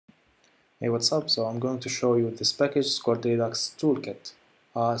Hey, what's up? So I'm going to show you this package. It's called Redux Toolkit.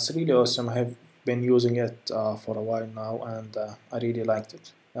 It's really awesome. I have been using it for a while now, and I really liked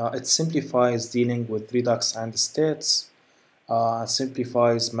it. It simplifies dealing with Redux and states. It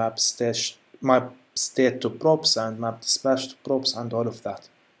simplifies map state to props and map dispatch to props and all of that.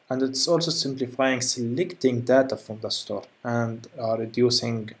 And it's also simplifying selecting data from the store and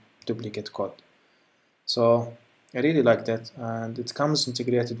reducing duplicate code. So I really liked it, and it comes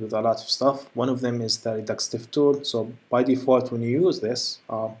integrated with a lot of stuff. One of them is the Redux DevTools. So by default, when you use this,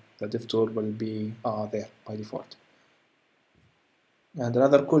 the DevTool will be there by default. And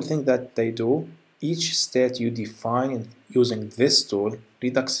another cool thing that they do, each state you define using this tool,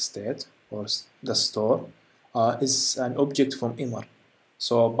 Redux state or the store, is an object from Immer.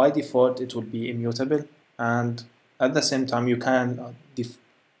 So by default, it will be immutable, and at the same time, you can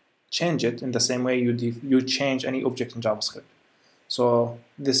change it in the same way you change any object in JavaScript. So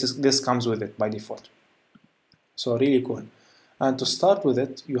this comes with it by default. So really cool. And to start with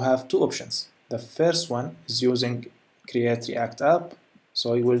it, you have two options. The first one is using create React app.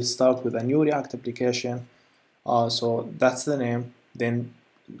 So you will start with a new React application. So that's the name. Then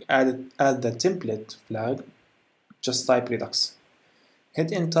add the template flag. Just type Redux.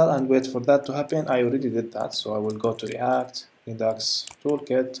 Hit enter and wait for that to happen. I already did that, so I will go to React Redux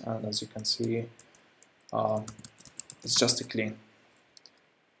Toolkit, and as you can see, it's just clean.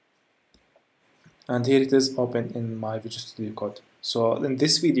 And here it is open in my Visual Studio Code. So in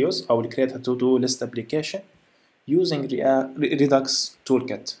these videos, I will create a to-do list application using Redux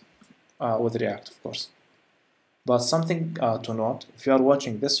Toolkit with React, of course. But something to note, if you are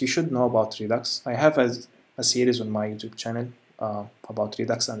watching this, you should know about Redux. I have a series on my YouTube channel about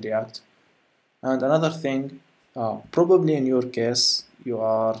Redux and React. And another thing, probably in your case, you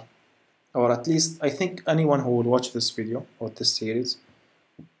are, or at least I think anyone who will watch this video or this series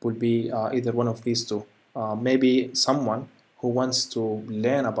will be either one of these two. Maybe someone who wants to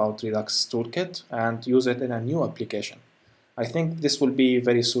learn about Redux Toolkit and use it in a new application. I think this will be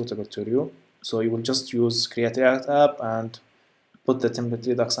very suitable to you. So you will just use create React app and put the template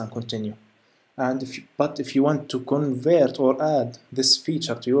Redux and continue. And but if you want to convert or add this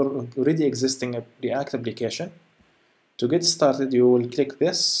feature to your already existing React application, to get started, you will click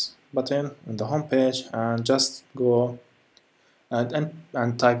this button on the home page and just go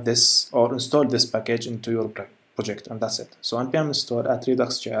and type this or install this package into your project, and that's it. So npm install at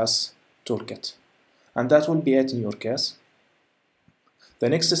redux.js toolkit, and that will be it in your case. The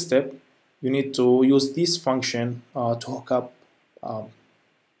next step, you need to use this function to hook up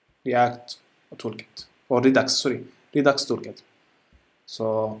React Toolkit or Redux Toolkit.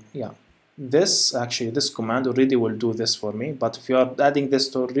 So yeah, this command already will do this for me. But if you are adding this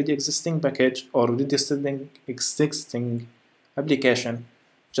to already existing package or already existing application,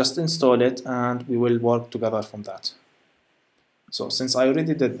 just install it and we will work together from that. So since I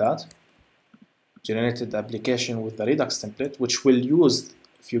already did that, generated the application with the Redux template, which will use,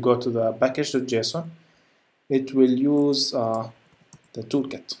 if you go to the package.json, it will use the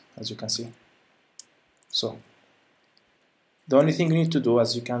toolkit, as you can see. So the only thing you need to do,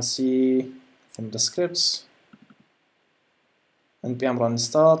 as you can see from the scripts, npm run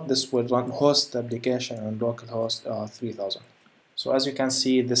start, this will run host the application and localhost 3000. So as you can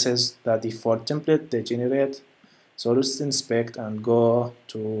see, this is the default template they generate. So let's inspect and go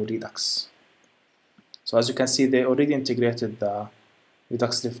to Redux. So as you can see, they already integrated the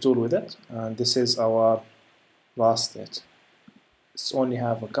Redux DevTools with it, and this is our last state. It's only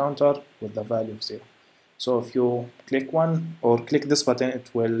have a counter with the value of 0. So if you click one or click this button,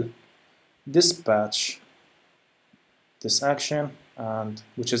 it will dispatch this action, and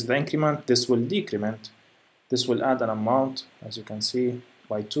which is the increment. This will decrement. This will add an amount, as you can see,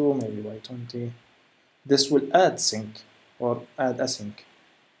 by 2, maybe by 20. This will add sync or add async.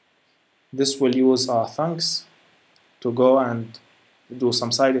 This will use thanks to go and do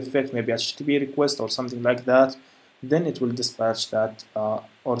some side effect, maybe HTTP request or something like that. Then it will dispatch that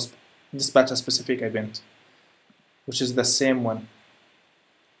or dispatch a specific event, which is the same one,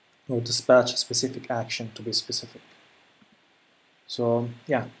 or dispatch a specific action to be specific. So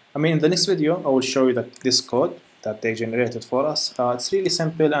yeah, I mean, in the next video, I will show you that this code that they generated for us. It's really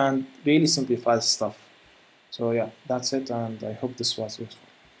simple and really simplifies stuff. So yeah, that's it, and I hope this was useful.